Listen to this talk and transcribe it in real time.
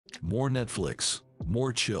more Netflix,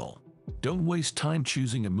 more chill. Don't waste time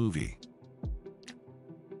choosing a movie.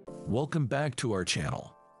 Welcome back to our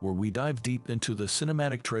channel, where we dive deep into the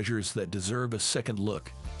cinematic treasures that deserve a second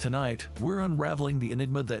look. Tonight, we're unraveling the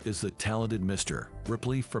enigma that is the talented Mr.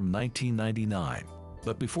 Ripley from 1999.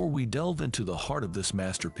 But before we delve into the heart of this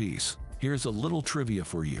masterpiece, here's a little trivia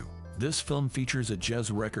for you. This film features a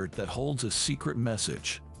jazz record that holds a secret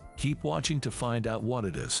message. Keep watching to find out what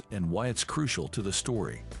it is and why it's crucial to the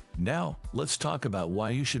story. Now, let's talk about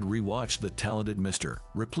why you should rewatch The Talented Mr.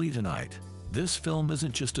 Ripley tonight. This film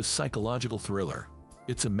isn't just a psychological thriller.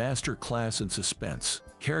 It's a master class in suspense,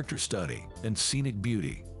 character study, and scenic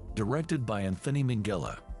beauty. Directed by Anthony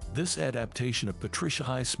Minghella, this adaptation of Patricia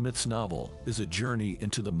Highsmith's novel is a journey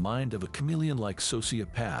into the mind of a chameleon-like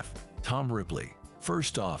sociopath, Tom Ripley.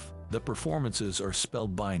 First off, the performances are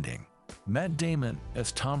spellbinding. Matt Damon,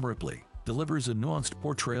 as Tom Ripley, delivers a nuanced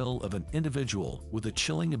portrayal of an individual with a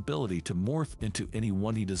chilling ability to morph into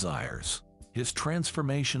anyone he desires. His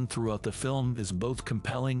transformation throughout the film is both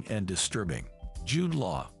compelling and disturbing. Jude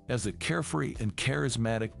Law, as the carefree and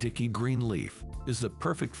charismatic Dickie Greenleaf, is the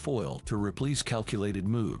perfect foil to Ripley's calculated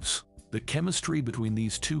moves. The chemistry between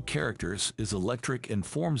these two characters is electric and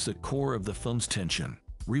forms the core of the film's tension.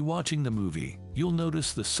 Rewatching the movie, you'll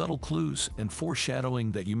notice the subtle clues and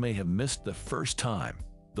foreshadowing that you may have missed the first time.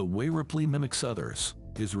 The way Ripley mimics others,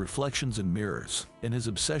 his reflections in mirrors, and his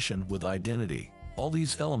obsession with identity. All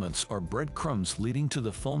these elements are breadcrumbs leading to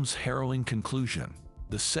the film's harrowing conclusion.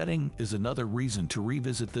 The setting is another reason to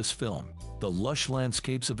revisit this film. The lush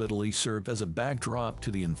landscapes of Italy serve as a backdrop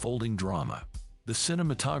to the unfolding drama. The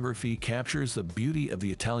cinematography captures the beauty of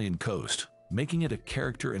the Italian coast, making it a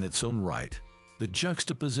character in its own right. The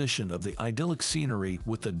juxtaposition of the idyllic scenery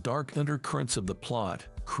with the dark undercurrents of the plot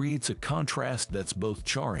creates a contrast that's both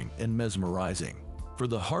charming and mesmerizing. For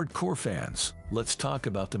the hardcore fans, let's talk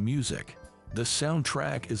about the music. The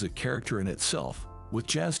soundtrack is a character in itself, with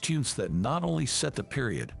jazz tunes that not only set the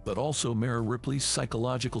period but also mirror Ripley's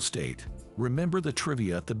psychological state. Remember the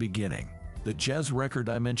trivia at the beginning. The jazz record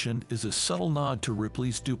I mentioned is a subtle nod to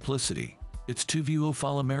Ripley's duplicity. It's Tu Vuoi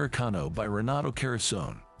Fare Americano by Renato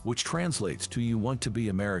Carosone, which translates to You Want to Be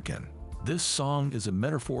American. This song is a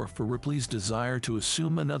metaphor for Ripley's desire to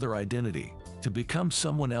assume another identity, to become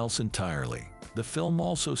someone else entirely. The film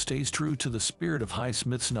also stays true to the spirit of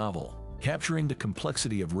Highsmith's novel, capturing the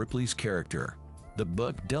complexity of Ripley's character. The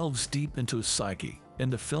book delves deep into his psyche,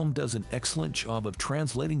 and the film does an excellent job of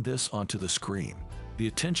translating this onto the screen. The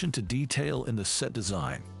attention to detail in the set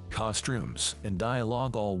design, costumes, and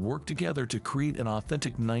dialogue all work together to create an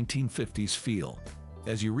authentic 1950s feel.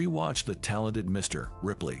 As you rewatch The Talented Mr.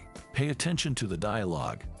 Ripley, pay attention to the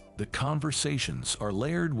dialogue. The conversations are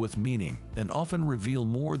layered with meaning and often reveal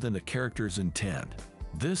more than the characters intend.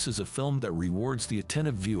 This is a film that rewards the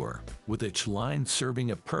attentive viewer, with each line serving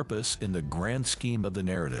a purpose in the grand scheme of the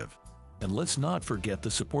narrative. And let's not forget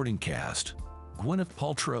the supporting cast. Gwyneth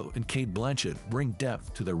Paltrow and Cate Blanchett bring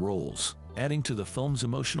depth to their roles, adding to the film's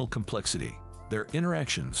emotional complexity. Their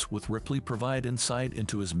interactions with Ripley provide insight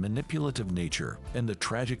into his manipulative nature and the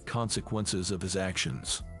tragic consequences of his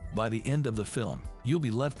actions. By the end of the film, you'll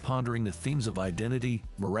be left pondering the themes of identity,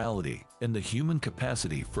 morality, and the human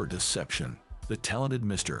capacity for deception. The Talented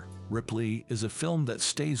Mr. Ripley is a film that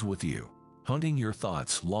stays with you, haunting your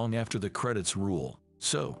thoughts long after the credits roll.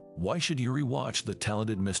 So, why should you rewatch The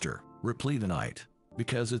Talented Mr. Ripley tonight?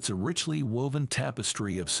 Because it's a richly woven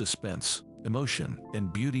tapestry of suspense, emotion,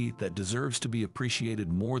 and beauty that deserves to be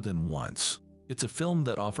appreciated more than once. It's a film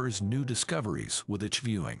that offers new discoveries with each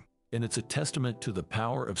viewing, and it's a testament to the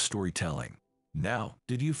power of storytelling. Now,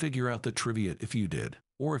 did you figure out the trivia? If you did,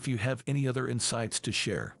 or if you have any other insights to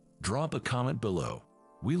share, drop a comment below.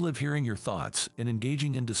 We love hearing your thoughts and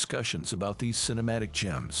engaging in discussions about these cinematic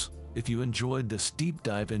gems. If you enjoyed this deep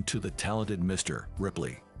dive into The Talented Mr.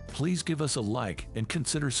 Ripley, please give us a like and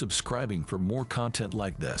consider subscribing for more content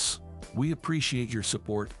like this. We appreciate your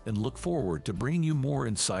support and look forward to bringing you more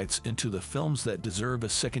insights into the films that deserve a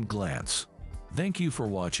second glance. Thank you for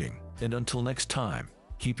watching, and until next time,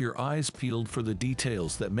 keep your eyes peeled for the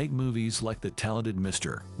details that make movies like The Talented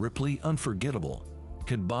Mr. Ripley unforgettable.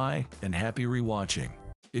 Goodbye and happy rewatching.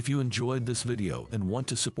 If you enjoyed this video and want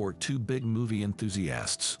to support two big movie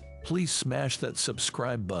enthusiasts, please smash that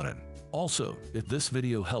subscribe button. Also, if this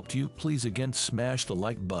video helped you, please again smash the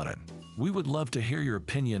like button. We would love to hear your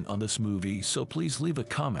opinion on this movie, so please leave a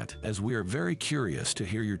comment as we are very curious to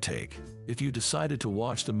hear your take. If you decided to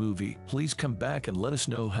watch the movie, please come back and let us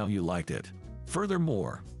know how you liked it.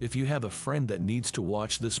 Furthermore, if you have a friend that needs to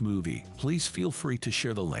watch this movie, please feel free to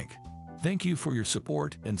share the link. Thank you for your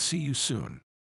support and see you soon.